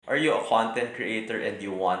Are you a content creator and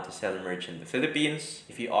you want to sell merch in the Philippines?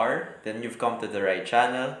 If you are, then you've come to the right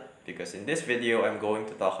channel because in this video, I'm going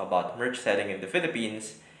to talk about merch selling in the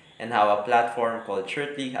Philippines and how a platform called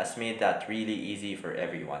Shirtly has made that really easy for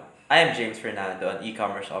everyone. I am James Fernando, an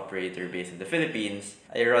e-commerce operator based in the Philippines.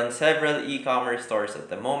 I run several e-commerce stores at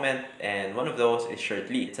the moment, and one of those is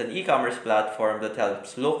Shirtly. It's an e-commerce platform that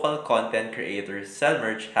helps local content creators sell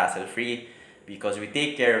merch hassle-free because we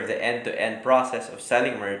take care of the end-to-end process of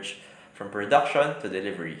selling merch from production to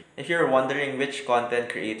delivery. If you're wondering which content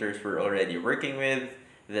creators we're already working with,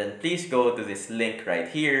 then please go to this link right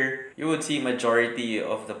here. You would see majority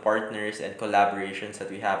of the partners and collaborations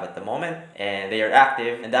that we have at the moment, and they are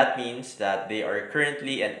active, and that means that they are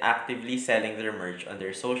currently and actively selling their merch on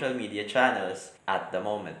their social media channels at the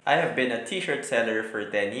moment. I have been a t-shirt seller for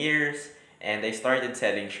 10 years, and I started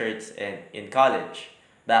selling shirts in college.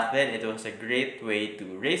 Back then, it was a great way to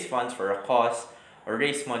raise funds for a cause or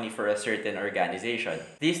raise money for a certain organization.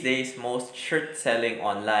 These days, most shirt selling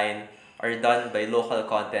online are done by local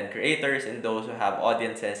content creators and those who have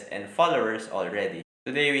audiences and followers already.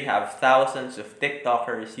 Today, we have thousands of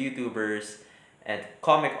TikTokers, YouTubers, and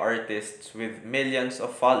comic artists with millions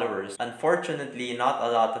of followers. Unfortunately, not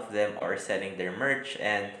a lot of them are selling their merch,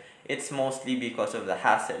 and it's mostly because of the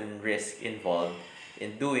hassle and risk involved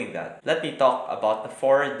in doing that. Let me talk about the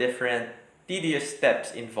 4 different tedious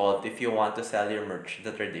steps involved if you want to sell your merch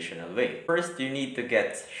the traditional way. First, you need to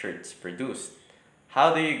get shirts produced.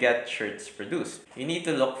 How do you get shirts produced? You need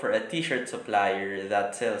to look for a t-shirt supplier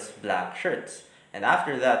that sells blank shirts. And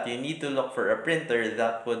after that, you need to look for a printer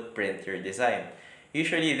that would print your design.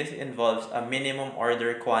 Usually, this involves a minimum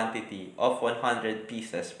order quantity of 100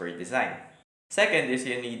 pieces per design. Second is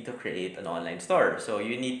you need to create an online store. So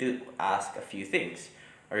you need to ask a few things.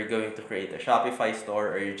 Are you going to create a Shopify store,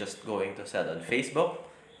 or are you just going to sell on Facebook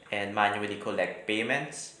and manually collect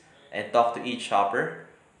payments and talk to each shopper?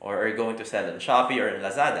 Or are you going to sell on Shopee or on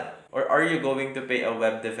Lazada? Or are you going to pay a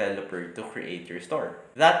web developer to create your store?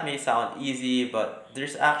 That may sound easy, but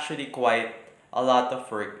there's actually quite a lot of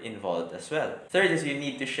work involved as well. Third is you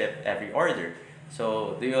need to ship every order.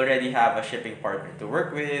 So, do you already have a shipping partner to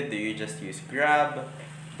work with? Do you just use Grab?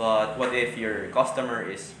 But what if your customer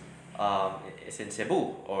is in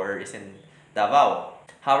Cebu or is in Davao?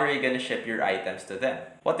 How are you going to ship your items to them?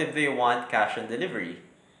 What if they want cash on delivery?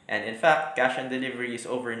 And in fact, cash on delivery is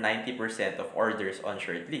over 90% of orders on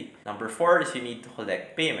Shirtly. Number 4 is you need to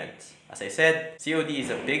collect payments. As I said, COD is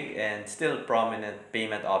a big and still prominent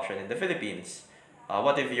payment option in the Philippines.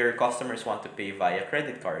 What if your customers want to pay via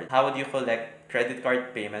credit card? How would you collect credit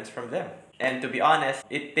card payments from them? And to be honest,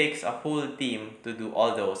 it takes a whole team to do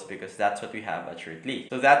all those because that's what we have at Shirtly.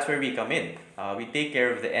 So that's where we come in. We take care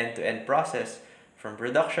of the end-to-end process from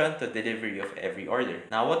production to delivery of every order.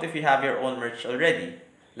 Now, what if you have your own merch already?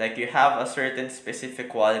 Like you have a certain specific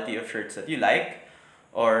quality of shirts that you like,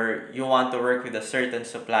 or you want to work with a certain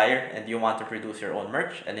supplier and you want to produce your own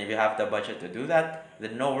merch, and if you have the budget to do that,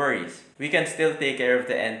 then no worries. We can still take care of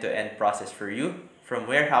the end-to-end process for you, from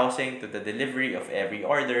warehousing to the delivery of every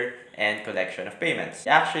order and collection of payments.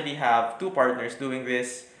 We actually have 2 partners doing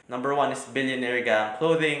this. Number 1 is Billionaire Gang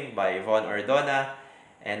Clothing by Von Ordona,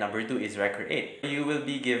 and number 2 is Recreate. You will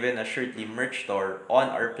be given a Shirtly merch store on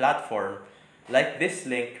our platform, like this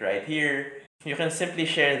link right here. You can simply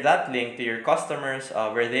share that link to your customers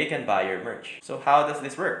where they can buy your merch. So how does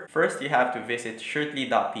this work? First, you have to visit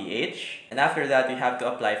shirtly.ph, and after that, you have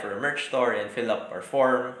to apply for a merch store and fill up our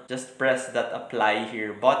form. Just press that apply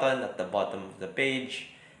here button at the bottom of the page.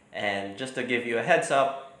 And just to give you a heads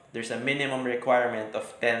up, there's a minimum requirement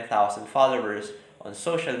of 10,000 followers on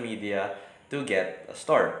social media to get a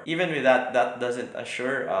store. Even with that, that doesn't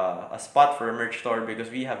assure a spot for a merch store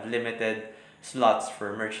because we have limited slots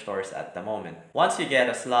for merch stores at the moment. Once you get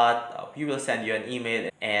a slot, we will send you an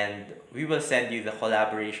email and we will send you the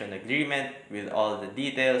collaboration agreement with all the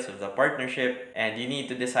details of the partnership, and you need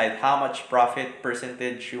to decide how much profit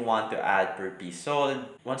percentage you want to add per piece sold.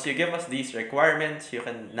 Once you give us these requirements, you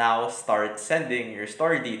can now start sending your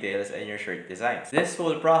store details and your shirt designs. This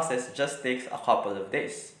whole process just takes a couple of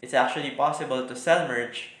days. It's actually possible to sell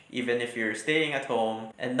merch even if you're staying at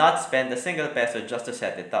home and not spend a single peso just to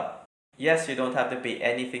set it up. Yes, you don't have to pay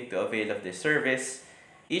anything to avail of this service.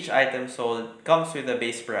 Each item sold comes with a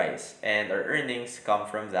base price, and our earnings come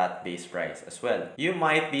from that base price as well. You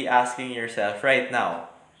might be asking yourself right now,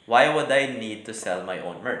 why would I need to sell my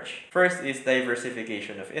own merch? First is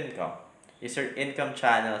diversification of income. Is your income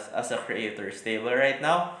channels as a creator stable right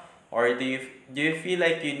now? Or do you feel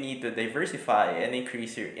like you need to diversify and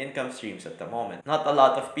increase your income streams at the moment? Not a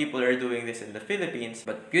lot of people are doing this in the Philippines,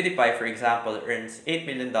 but PewDiePie, for example, earns $8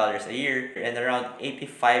 million a year, and around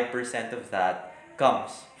 85% of that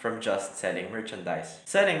comes from just selling merchandise.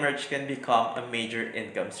 Selling merch can become a major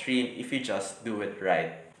income stream if you just do it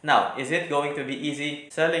right. Now, is it going to be easy?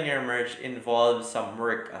 Selling your merch involves some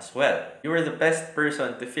work as well. You are the best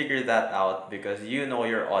person to figure that out because you know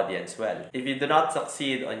your audience well. If you do not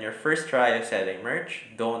succeed on your first try of selling merch,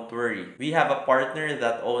 don't worry. We have a partner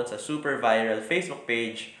that owns a super viral Facebook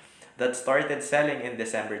page that started selling in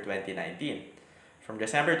December 2019. From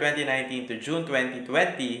December 2019 to June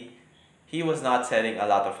 2020, he was not selling a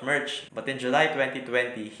lot of merch, but in July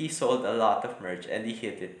 2020, he sold a lot of merch and he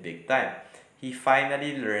hit it big time. He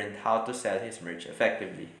finally learned how to sell his merch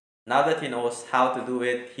effectively. Now that he knows how to do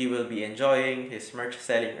it, he will be enjoying his merch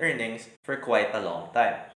selling earnings for quite a long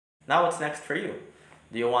time. Now what's next for you?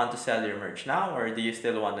 Do you want to sell your merch now or do you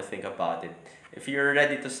still want to think about it? If you're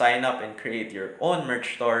ready to sign up and create your own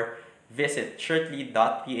merch store, visit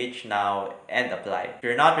shirtly.ph now and apply. If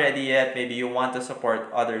you're not ready yet, maybe you want to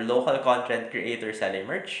support other local content creators selling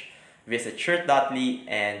merch, visit shirt.ly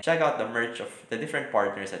and check out the merch of the different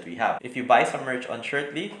partners that we have. If you buy some merch on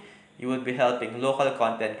Shirtly, you would be helping local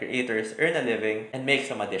content creators earn a living and make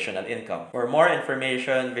some additional income. For more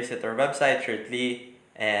information, visit our website, Shirtly,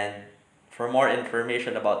 and for more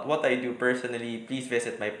information about what I do personally, please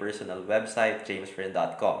visit my personal website,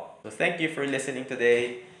 jamesfriend.com. So thank you for listening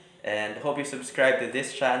today, and hope you subscribe to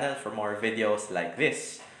this channel for more videos like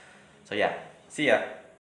this. So yeah, see ya!